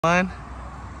One.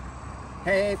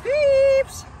 Hey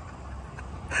peeps!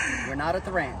 We're not at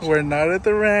the ranch. We're not at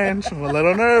the ranch. I'm a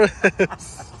little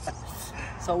nervous.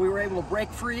 So we were able to break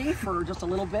free for just a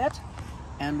little bit,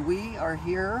 and we are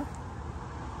here.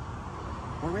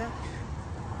 Where are we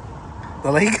at?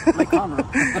 The lake? Lake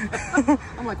Conroe.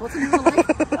 I'm like, what's the name of the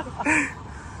lake?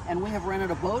 And we have rented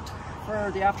a boat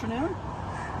for the afternoon.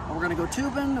 And we're gonna go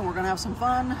tubing, and we're gonna have some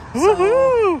fun.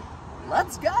 Woohoo! So,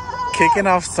 let's go! Kicking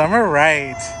off summer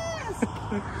right.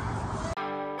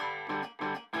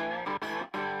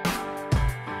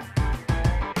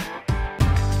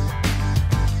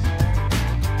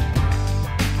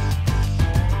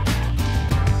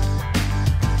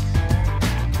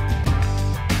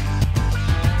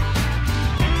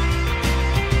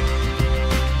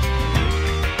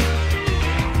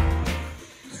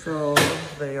 So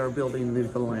they are building the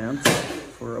valance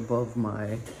for above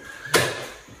my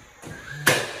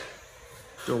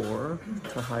door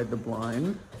to hide the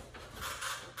blind.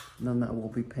 And then that will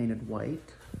be painted white,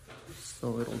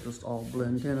 so it'll just all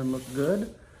blend in and look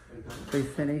good. They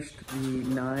finished the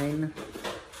 9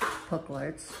 puck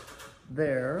lights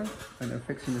there, and they're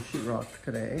fixing the sheetrock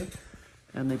today.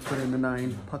 And they put in the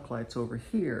 9 puck lights over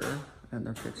here, and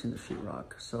they're fixing the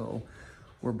sheetrock. So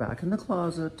we're back in the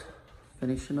closet,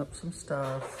 finishing up some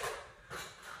stuff.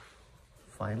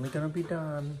 Finally gonna be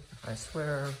done. I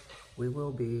swear we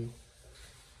will be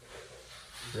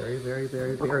very, very,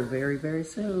 very, very, very, very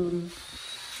soon.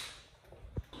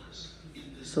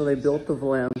 So they built the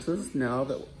valances now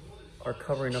that are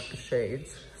covering up the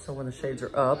shades. So when the shades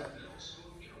are up,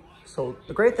 so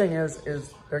the great thing is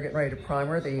they're getting ready to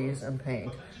primer these and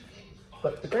paint.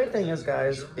 But the great thing is,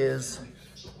 guys, is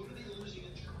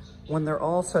when they're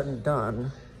all said and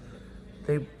done,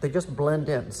 they just blend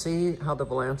in. See how the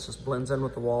valance just blends in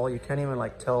with the wall? You can't even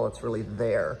like tell it's really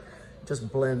there. It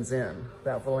just blends in,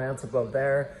 that valance above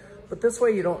there. But this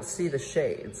way you don't see the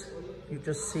shades. You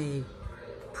just see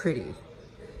pretty.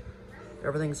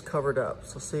 Everything's covered up.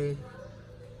 So see,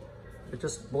 it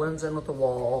just blends in with the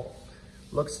wall.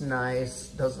 Looks nice,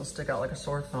 doesn't stick out like a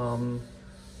sore thumb.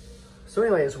 So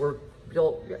anyways,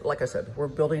 like I said, we're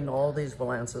building all these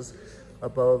valances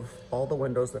above all the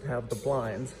windows that have the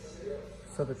blinds,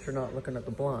 so that you're not looking at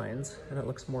the blinds and it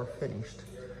looks more finished.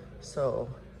 So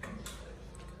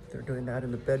they're doing that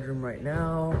in the bedroom right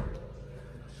now.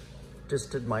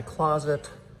 Just did my closet.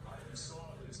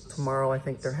 Tomorrow I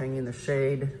think they're hanging the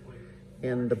shade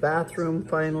in the bathroom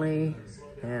finally.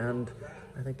 And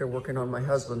I think they're working on my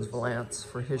husband's valance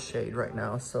for his shade right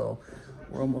now. So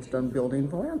we're almost done building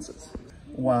valances.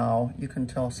 Wow, you can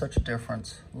tell such a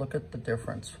difference. Look at the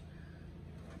difference.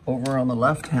 Over on the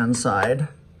left-hand side,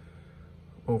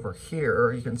 over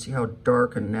here, you can see how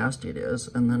dark and nasty it is.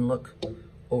 And then look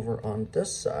over on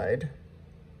this side,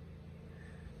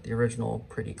 the original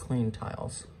pretty clean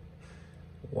tiles.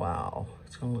 Wow,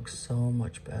 it's gonna look so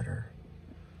much better.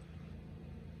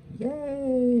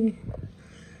 Yay!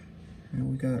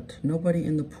 And we got nobody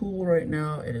in the pool right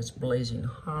now. It is blazing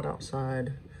hot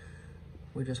outside.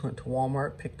 We just went to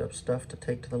Walmart, picked up stuff to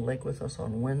take to the lake with us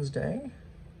on Wednesday.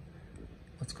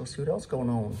 Let's go see what else is going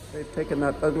on. They've taken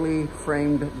that ugly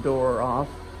framed door off,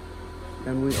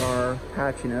 and we are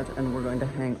patching it, and we're going to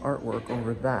hang artwork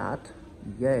over that.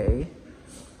 Yay.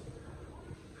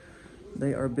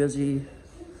 They are busy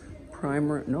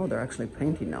no, they're actually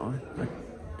painting now.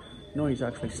 No, he's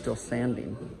actually still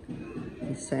sanding.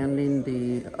 He's sanding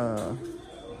the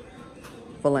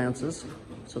valances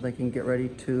so they can get ready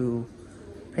to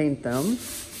paint them.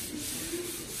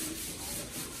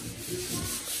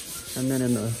 And then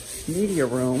in the media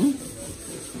room,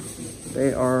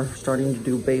 they are starting to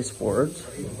do baseboards.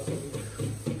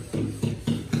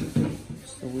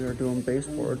 So we are doing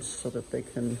baseboards so that they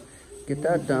can get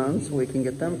that done, so we can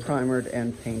get them primered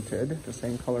and painted the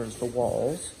same color as the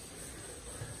walls.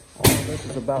 All of this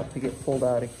is about to get pulled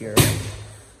out of here.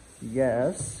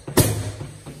 Yes.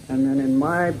 And then in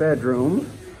my bedroom,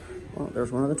 well,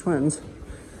 there's one of the twins.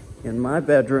 In my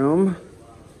bedroom,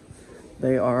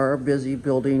 they are busy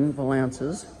building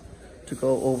valances to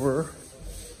go over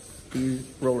these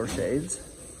roller shades.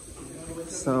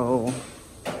 So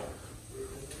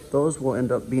those will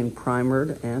end up being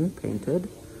primered and painted.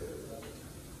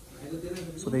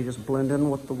 So they just blend in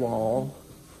with the wall.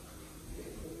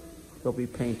 They'll be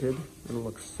painted. It'll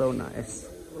look so nice.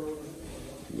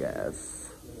 Yes.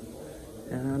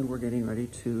 And we're getting ready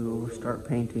to start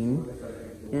painting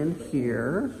in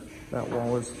here. That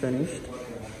wall is finished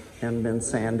and been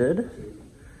sanded.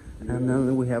 And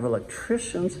then we have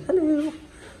electricians. Hello.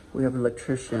 We have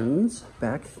electricians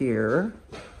back here,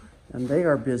 and they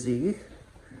are busy.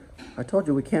 I told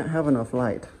you we can't have enough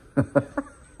light.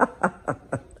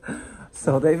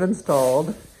 So they've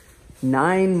installed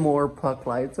 9 more puck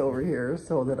lights over here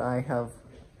so that I have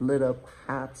lit up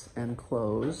hats and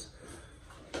clothes.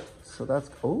 So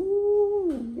that's,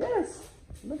 oh, yes,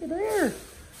 look at there.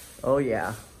 Oh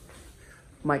yeah.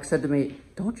 Mike said to me,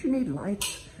 don't you need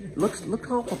lights?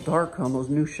 Look awful dark on those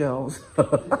new shelves.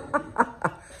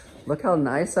 Look how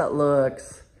nice that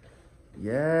looks.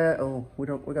 Yeah, oh, we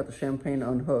got the champagne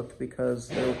unhooked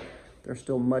because they're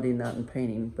still mudding that and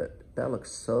painting, but that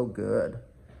looks so good.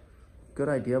 Good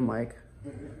idea, Mike.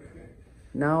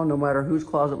 Now, no matter whose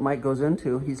closet Mike goes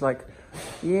into, he's like,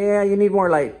 yeah, you need more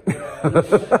light.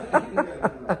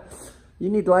 You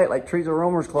need light like Teresa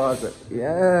Romer's closet.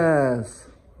 Yes.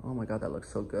 Oh my God, that looks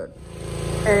so good.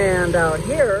 And out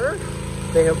here,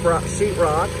 they have brought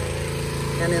sheetrock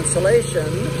and insulation,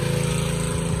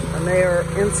 and they are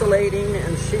insulating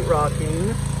and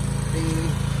sheetrocking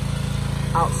the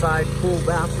outside pool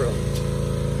bathroom.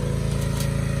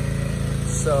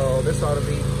 So this ought to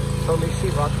be totally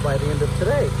sheetrocked by the end of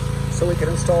today, so we can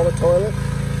install the toilet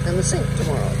and the sink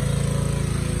tomorrow.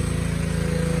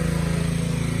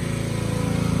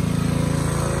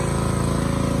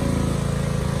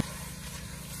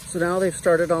 So now they've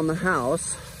started on the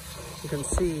house. You can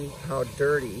see how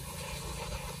dirty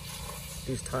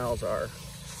these tiles are.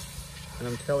 And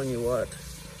I'm telling you what,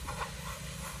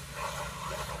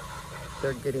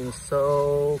 they're getting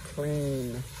so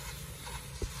clean.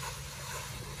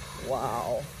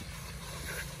 Wow.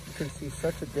 You can see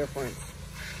such a difference.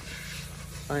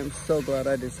 I'm so glad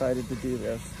I decided to do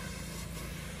this.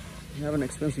 You have an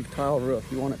expensive tile roof,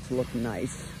 you want it to look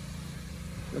nice.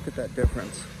 Look at that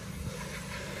difference.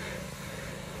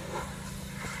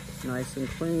 Nice and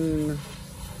clean,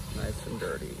 nice and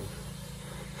dirty.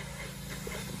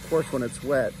 Of course, when it's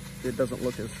wet, it doesn't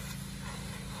look as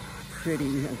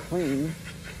pretty and clean,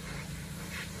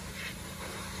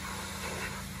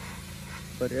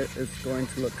 but it is going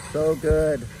to look so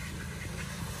good.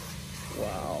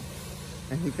 Wow.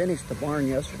 And he finished the barn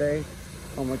yesterday.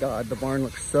 Oh my God, the barn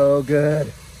looks so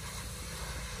good.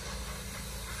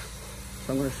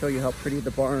 So I'm going to show you how pretty the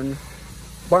barn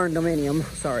dominium,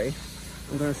 sorry.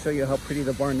 I'm going to show you how pretty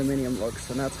the barn dominium looks,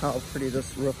 and that's how pretty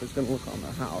this roof is going to look on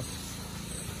the house.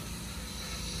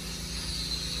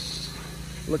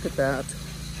 Look at that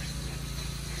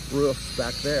roof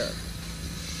back there.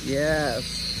 Yes,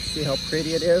 see how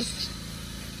pretty it is?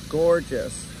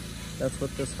 Gorgeous. That's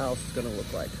what this house is going to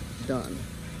look like, done.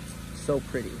 So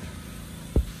pretty.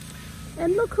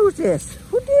 And look who's this?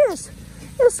 Who this?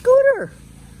 It's Scooter.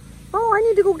 Oh, I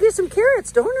need to go get some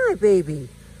carrots, don't I, baby?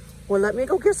 Well, let me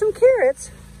go get some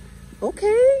carrots.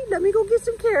 Okay, let me go get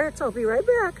some carrots. I'll be right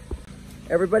back.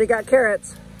 Everybody got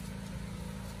carrots.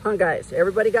 Huh, guys?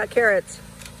 Everybody got carrots.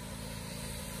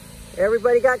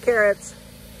 Everybody got carrots.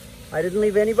 I didn't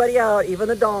leave anybody out, even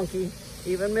the donkey.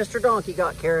 Even Mr. Donkey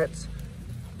got carrots.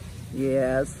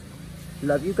 Yes.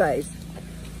 Love you guys.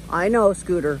 I know,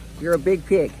 Scooter. You're a big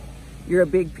pig. You're a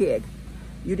big pig.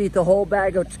 You'd eat the whole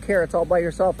bag of carrots all by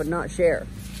yourself and not share.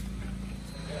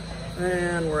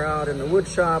 And we're out in the wood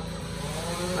shop.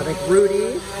 I think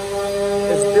Rudy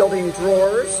is building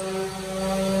drawers.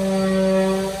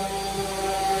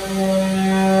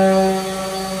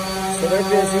 So they're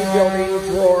busy building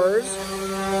drawers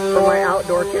for my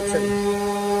outdoor kitchen.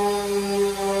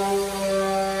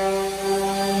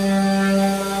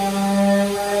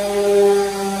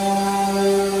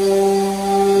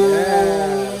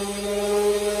 Yeah.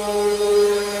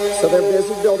 So they're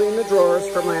busy building the drawers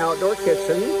for my outdoor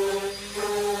kitchen.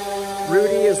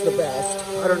 Rudy is the best.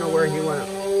 I don't know where he went.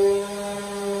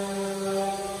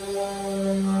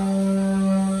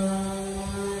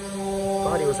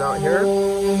 Thought he was out here.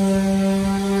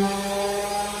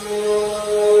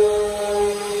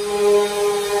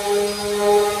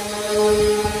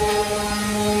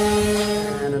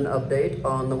 And an update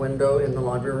on the window in the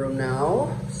laundry room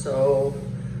now. So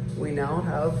we now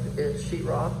have it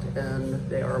sheetrocked and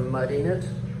they are mudding it.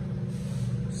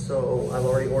 So I've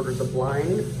already ordered the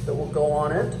blind that will go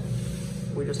on it.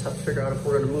 We just have to figure out if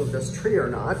we're gonna move this tree or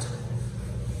not,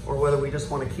 or whether we just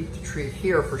wanna keep the tree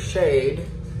here for shade,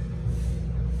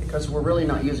 because we're really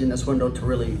not using this window to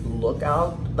really look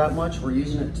out that much. We're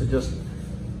using it to just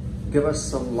give us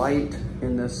some light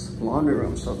in this laundry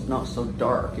room so it's not so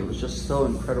dark. It was just so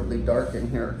incredibly dark in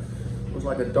here. It was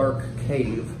like a dark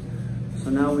cave. So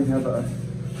now we have a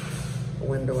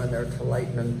window in there to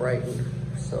lighten and brighten.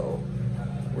 So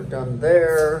we're done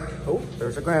there. Oh,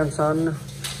 there's a grandson.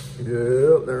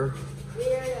 Yep, there.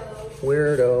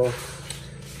 Weirdo.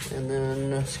 And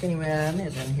then Skinny Man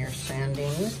is in here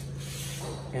sanding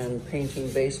and painting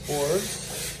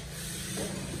baseboards.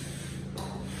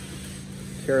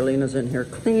 Carolina's in here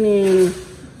cleaning.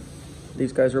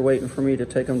 These guys are waiting for me to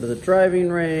take them to the driving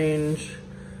range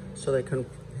so they can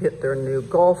hit their new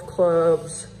golf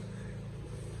clubs.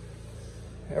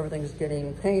 Everything's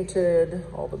getting painted,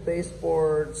 all the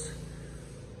baseboards.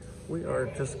 We are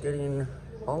just getting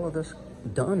all of this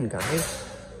done, guys.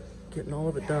 Getting all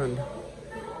of it done.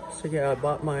 So yeah, I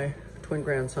bought my twin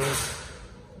grandsons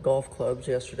golf clubs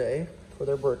yesterday for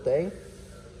their birthday.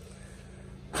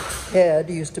 Head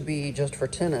used to be just for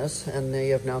tennis, and they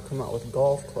have now come out with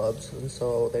golf clubs, and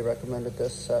so they recommended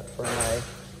this set for my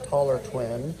taller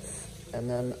twin. And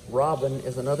then Robin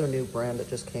is another new brand that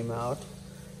just came out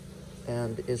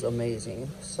and is amazing.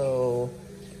 So,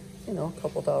 you know, a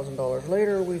couple $1,000s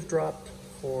later, we've dropped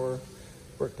for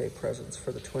birthday presents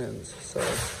for the twins. So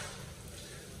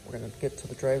we're gonna get to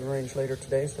the driving range later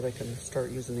today so they can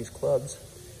start using these clubs.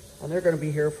 And they're gonna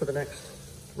be here for the next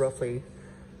roughly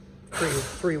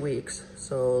three weeks.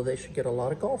 So they should get a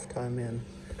lot of golf time in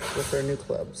with their new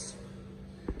clubs.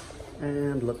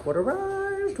 And look what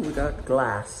arrived. We got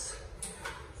glass.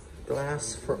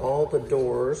 Glass for all the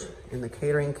doors in the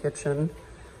catering kitchen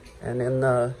and in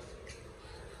the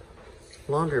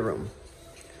laundry room.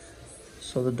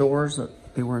 So the doors that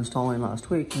we were installing last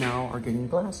week now are getting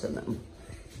glass in them.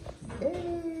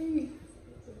 Yay!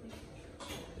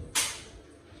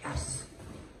 Yes!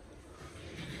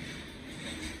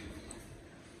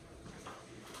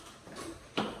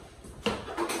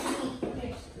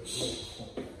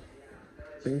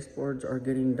 Baseboards are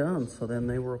getting done, so then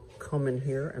they will come in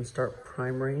here and start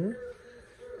primering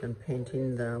and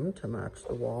painting them to match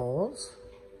the walls.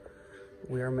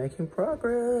 We are making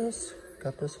progress.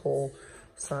 Got this whole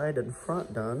side and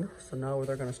front done, so now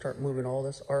they're going to start moving all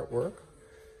this artwork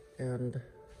and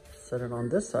set it on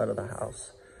this side of the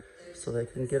house so they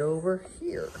can get over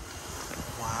here.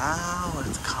 Wow,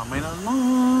 it's coming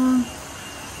along.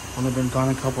 Only been gone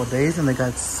a couple of days and they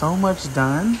got so much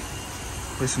done.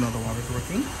 At least you know the water's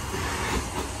working.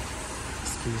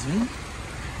 Excuse me.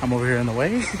 I'm over here in the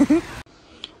way.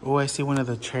 Oh, I see one of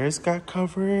the chairs got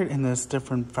covered in this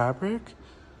different fabric.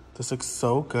 This looks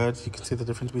so good. You can see the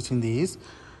difference between these.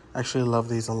 I actually love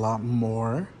these a lot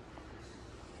more.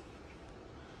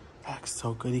 That looks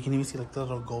so good. You can even see like the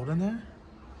little gold in there.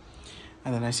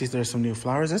 And then I see there's some new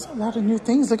flowers. There's a lot of new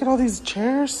things. Look at all these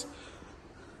chairs.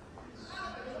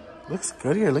 Looks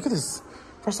good here. Look at this.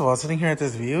 First of all, sitting here at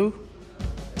this view,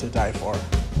 to die for.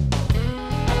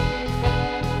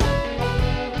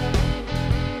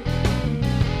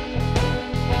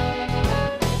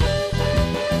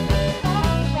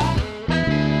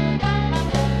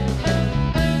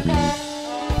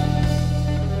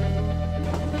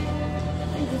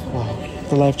 Wow,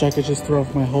 the life jacket just threw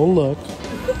off my whole look.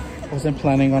 I wasn't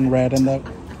planning on red in that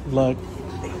look.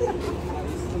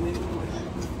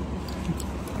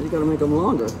 You gotta make them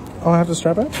longer. Oh, I have to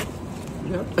strap it?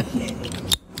 Yep.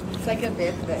 It's like a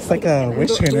bib. It's like a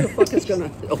waist trainer. Who the fuck is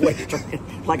gonna a waist trainer?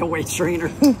 Like a waist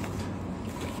trainer.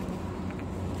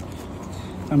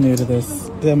 I'm new to this.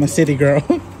 I'm a city girl.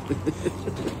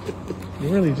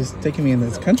 You're really just taking me in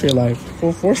this country life.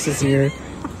 Full forces here.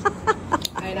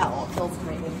 I know. It feels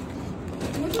amazing.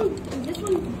 This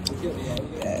one.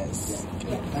 Yes.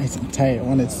 Nice and tight. I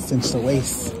want it to cinch the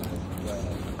waist.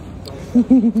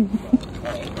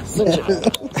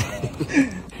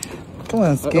 Come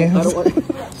on, Skims. I don't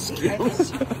want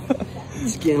Skims.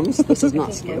 Skims. This is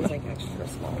not Skims. Like extra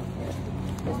small.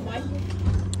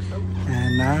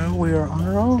 And now we are on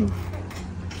our own.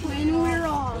 When we're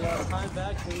on.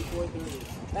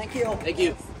 Thank you. Thank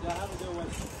you.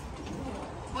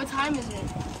 What time is it?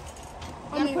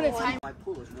 I'm gonna put a time. My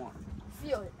pool is warm.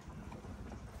 Feel it.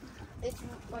 It's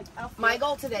like My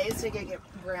goal today is to get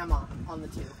grandma on the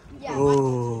tube. yeah.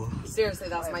 Ooh. Seriously,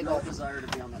 that's my goal. Desire to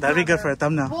be on that. That'd be good for a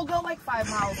thumbnail. We'll go like 5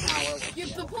 miles an hour.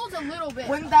 The pool's a little bit.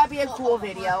 Wouldn't that be a cool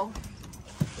video?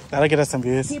 That'll get us some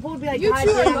views. People would be like, You God two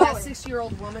are damn, that going.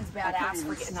 60-year-old woman's badass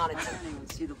for getting on a I tube. can't even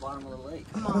see the bottom of the lake.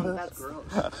 Mom, that's Gross.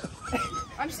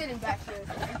 I'm sitting back here.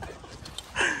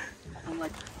 I'm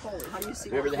like, holy, how do you see?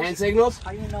 Remember what the hand fish- signals?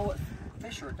 How do you know what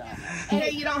fish are down there?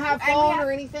 Hey, you don't have phone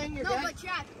or anything? You're No, good? but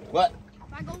Chad, What?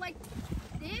 if I go like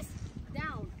this,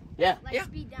 down, Yeah. like Yeah.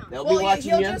 speed down. They'll Well, be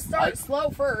watching he'll you. just start slow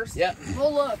first. Yeah.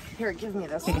 We'll look. Here, give me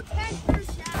this. We'll catch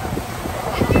first shot.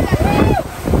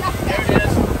 There it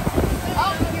is.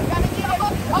 Oh, you gotta get it.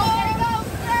 Oh, there it goes.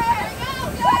 There it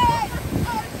goes. Hey.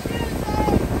 Oh, shoot,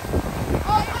 hey.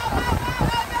 Oh, go, go,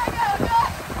 go, go, go, go.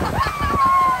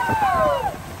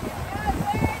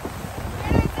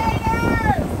 Get it,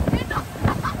 Tater.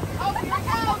 Oh, here it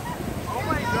goes. Oh,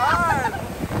 my God.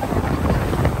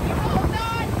 Hold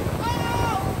on. Oh,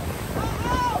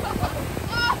 oh, oh,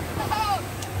 oh, oh.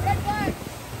 Red flag.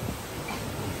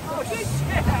 Oh, good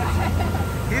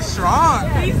shit. He's strong.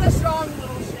 He's a strong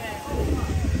little shit.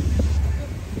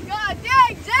 God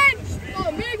dang, Jen!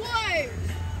 Oh, big waves!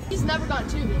 He's never gone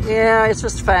tubing. Yeah, it's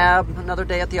just Fab. Another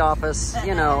day at the office.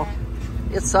 You know,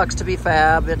 it sucks to be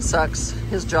Fab. It sucks.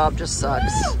 His job just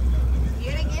sucks.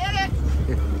 Get it, get it!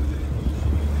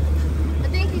 I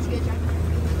think he's good, John.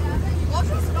 We'll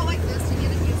just go like this to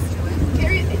get it used to it.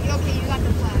 Carry it. Okay, you got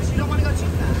the flash. You don't want to go too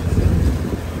fast.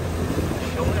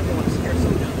 Don't want everyone to scare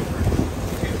someone.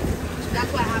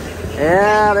 That's what happened.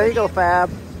 Yeah, there you go, Fab.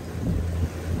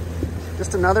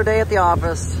 Just another day at the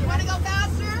office. You want to go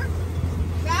faster?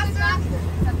 Faster?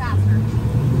 Faster.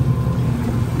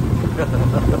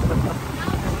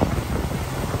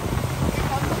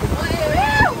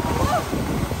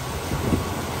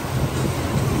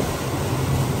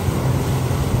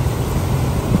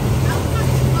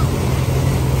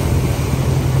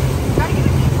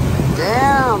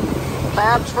 Damn,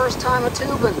 Fab's first time a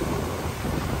tubing.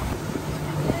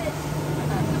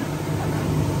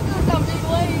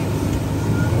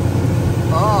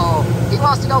 Oh, he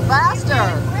wants to go faster.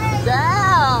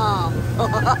 Damn.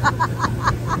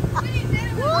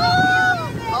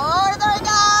 Oh, there he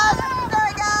goes. There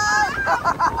he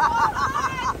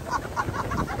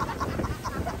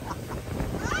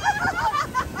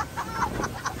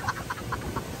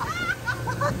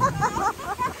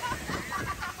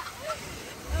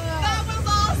That was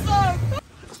awesome!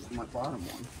 My bottom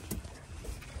one.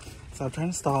 Stop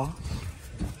trying to stall.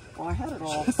 Well, I had it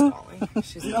all.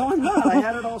 No, I'm not. I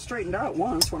had it all straightened out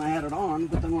once when I had it on,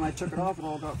 but then when I took it off, it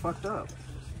all got fucked up.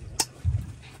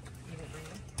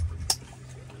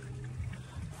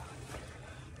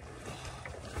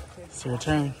 It's your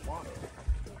turn.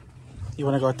 You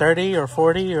want to go 30 or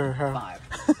 40 or how?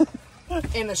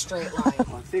 5. In a straight line.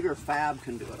 Well, I figure Fab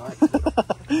can do it. I can do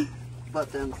it.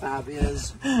 But then Fab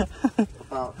is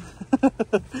about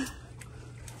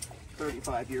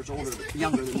 35 years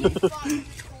younger than me.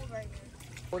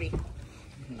 40.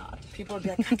 Not. People would be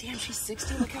like, God damn, she's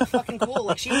 60. Look how fucking cool.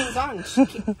 Like, she hangs on. She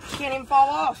can't even fall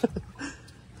off.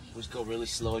 Just go really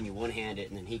slow and you one-hand it,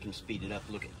 and then he can speed it up,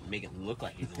 make it look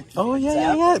like he's going. Oh,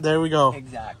 yeah. There we go.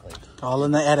 Exactly. All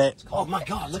in the edit. Oh my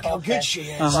God! Look how good she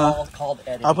is. It's all called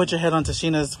editing. I'll put your head on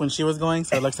Tashina's when she was going,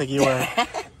 so it looks like you were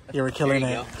killing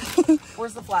There you it.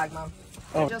 Where's the flag, Mom?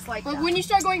 Oh. Just like But that. when you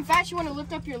start going fast, you want to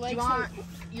lift up your legs. You want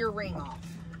your ring off.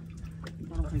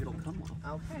 I don't think it'll come off.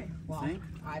 Okay. Well, Think?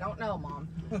 I don't know, Mom.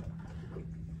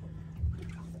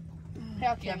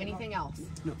 Hey, Do you have anything else?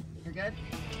 No. You're good?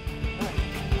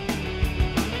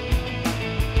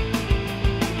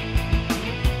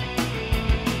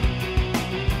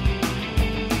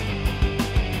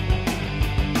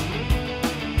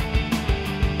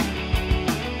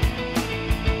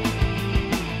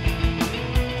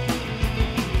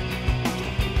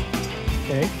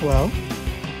 Okay, well,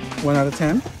 1 out of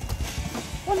 10.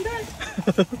 One day.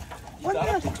 One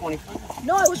day. 25.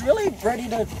 No, I was really ready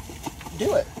to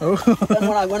do it. Oh. Then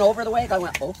when I went over the wake, I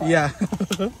went, oh, fuck. Yeah.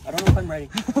 I don't know if I'm ready.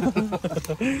 I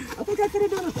think I could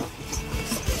have done it though.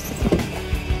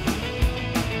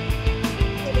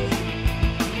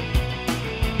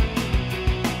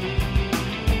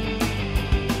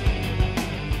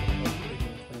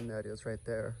 Clean that is right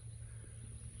there.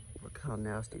 Look how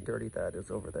nasty, dirty that is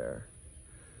over there.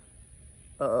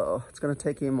 Uh-oh, it's gonna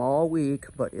take him all week,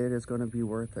 but it is gonna be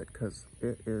worth it because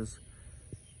it is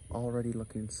already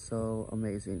looking so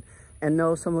amazing. And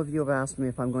no, some of you have asked me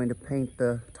if I'm going to paint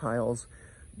the tiles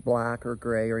black or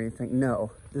gray or anything. No,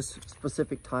 this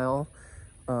specific tile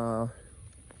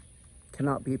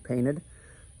cannot be painted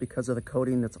because of the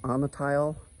coating that's on the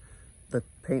tile. The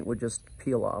paint would just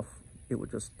peel off. It would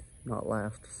just not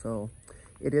last. So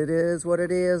it is what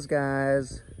it is,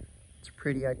 guys. It's a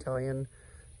pretty Italian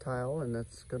tile, and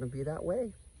it's gonna be that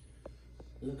way.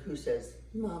 Look who says,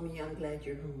 Mommy, I'm glad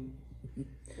you're home.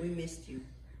 We missed you.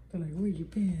 They're like, where you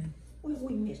been? Well,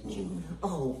 we missed you.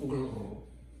 Oh, no.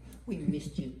 We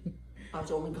missed you. I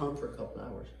was only gone for a couple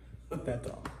hours. That's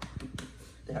all.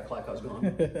 They act like I was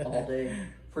gone all day,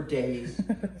 for days,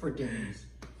 for days.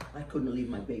 I couldn't leave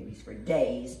my babies for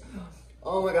days.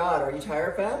 Oh my God, are you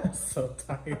tired, Fab? So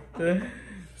tired.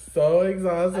 So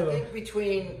exhausted. I think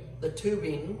between the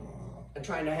tubing and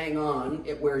trying to hang on,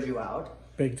 it wears you out.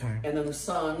 Big time. And then the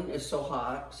sun is so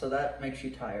hot, so that makes you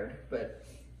tired. But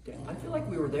damn, I feel like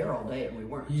we were there all day and we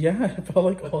weren't. Yeah, it felt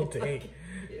like all day.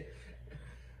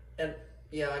 And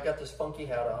yeah, I got this funky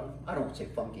hat on. I don't say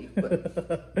funky, but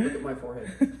look at my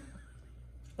forehead.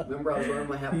 Remember I was wearing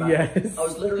my hat back? Yes. I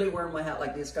was literally wearing my hat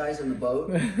like these guys in the boat.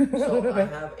 So I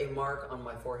have a mark on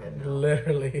my forehead now.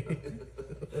 Literally.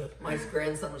 My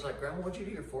grandson was like, Grandma, what'd you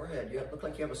do to your forehead? You look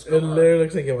like you have a scar. It literally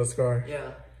looks like it was a scar.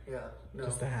 Yeah, Yeah, no.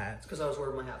 Just a hat. It's because I was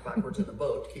wearing my hat backwards in the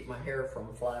boat to keep my hair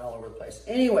from flying all over the place.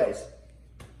 Anyways,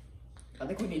 I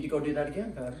think we need to go do that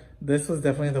again, Pat. This was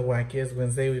definitely the wackiest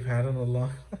Wednesday we've had in a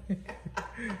long time.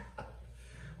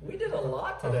 We did a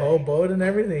lot today. A whole boat and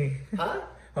everything. Huh?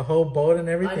 A whole boat and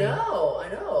everything. I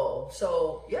know.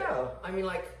 So, yeah, I mean,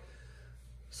 like,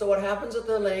 so what happens at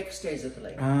the lake stays at the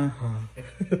lake.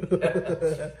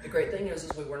 The great thing is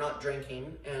we were not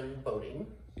drinking and boating.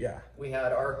 Yeah. We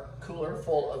had our cooler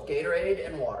full of Gatorade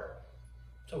and water.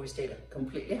 So we stayed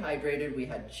completely hydrated. We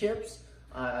had chips.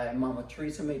 Mama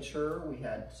Teresa made sure we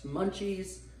had some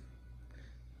munchies.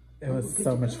 It was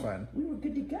so much fun. We were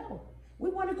good to go. We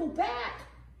want to go back.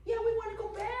 Yeah, we want to go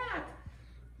back.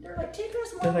 They're like, take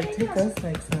us, Mom. They're like, take us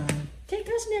next time. Take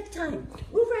us next time.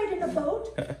 We'll ride in a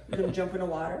boat. We're going to jump in the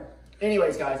water.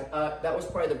 Anyways, guys, that was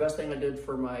probably the best thing I did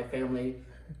for my family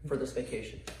for this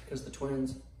vacation. Because the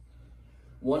twins,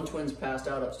 one twin's passed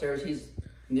out upstairs. And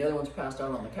the other one's passed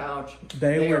out on the couch.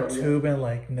 They were tubing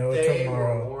like no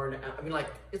tomorrow. Were worn out. I mean,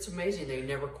 like, it's amazing they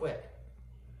never quit.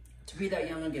 To be that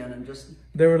young again and just...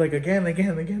 They were like, again. I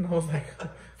was like...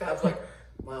 Fab's like,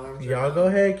 my arms are y'all numb. go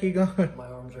ahead, keep going. My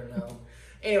arms are numb.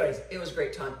 Anyways, it was a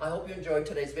great time. I hope you enjoyed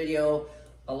today's video.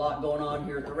 A lot going on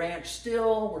here at the ranch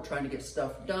still. We're trying to get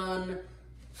stuff done.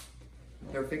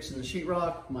 They're fixing the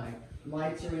sheetrock. My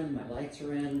lights are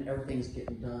in. Everything's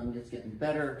getting done. It's getting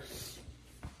better.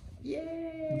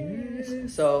 Yay!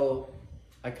 Yes. So,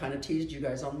 I kind of teased you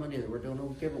guys on Monday that we're doing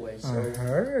a giveaway. So, I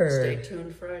heard. Stay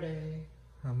tuned Friday.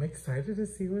 I'm excited to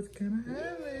see what's gonna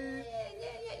happen.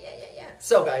 Yeah.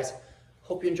 So, guys,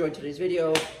 hope you enjoyed today's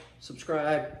video.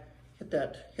 Subscribe. Hit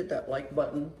that like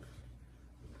button.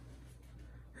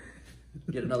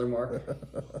 Get another mark.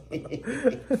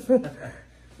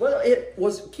 Well, it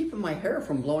was keeping my hair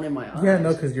from blowing in my eyes. Yeah,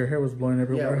 no, because your hair was blowing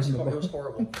everywhere. Yeah, it was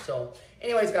horrible. So,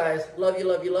 anyways, guys, love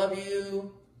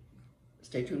you.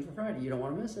 Stay tuned for Friday. You don't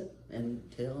want to miss it.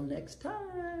 Until next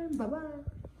time, bye-bye.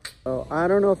 Oh, I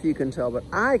don't know if you can tell, but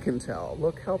I can tell.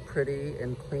 Look how pretty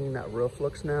and clean that roof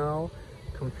looks now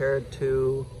compared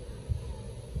to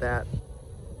that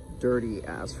dirty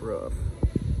ass roof.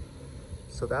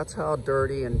 So that's how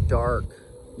dirty and dark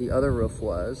the other roof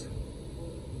was.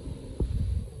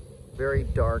 Very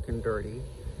dark and dirty.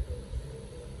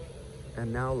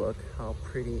 And now look how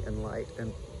pretty and light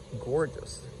and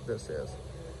gorgeous this is.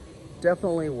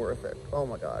 Definitely worth it. Oh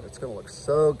my God, it's gonna look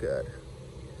so good.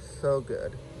 So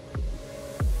good.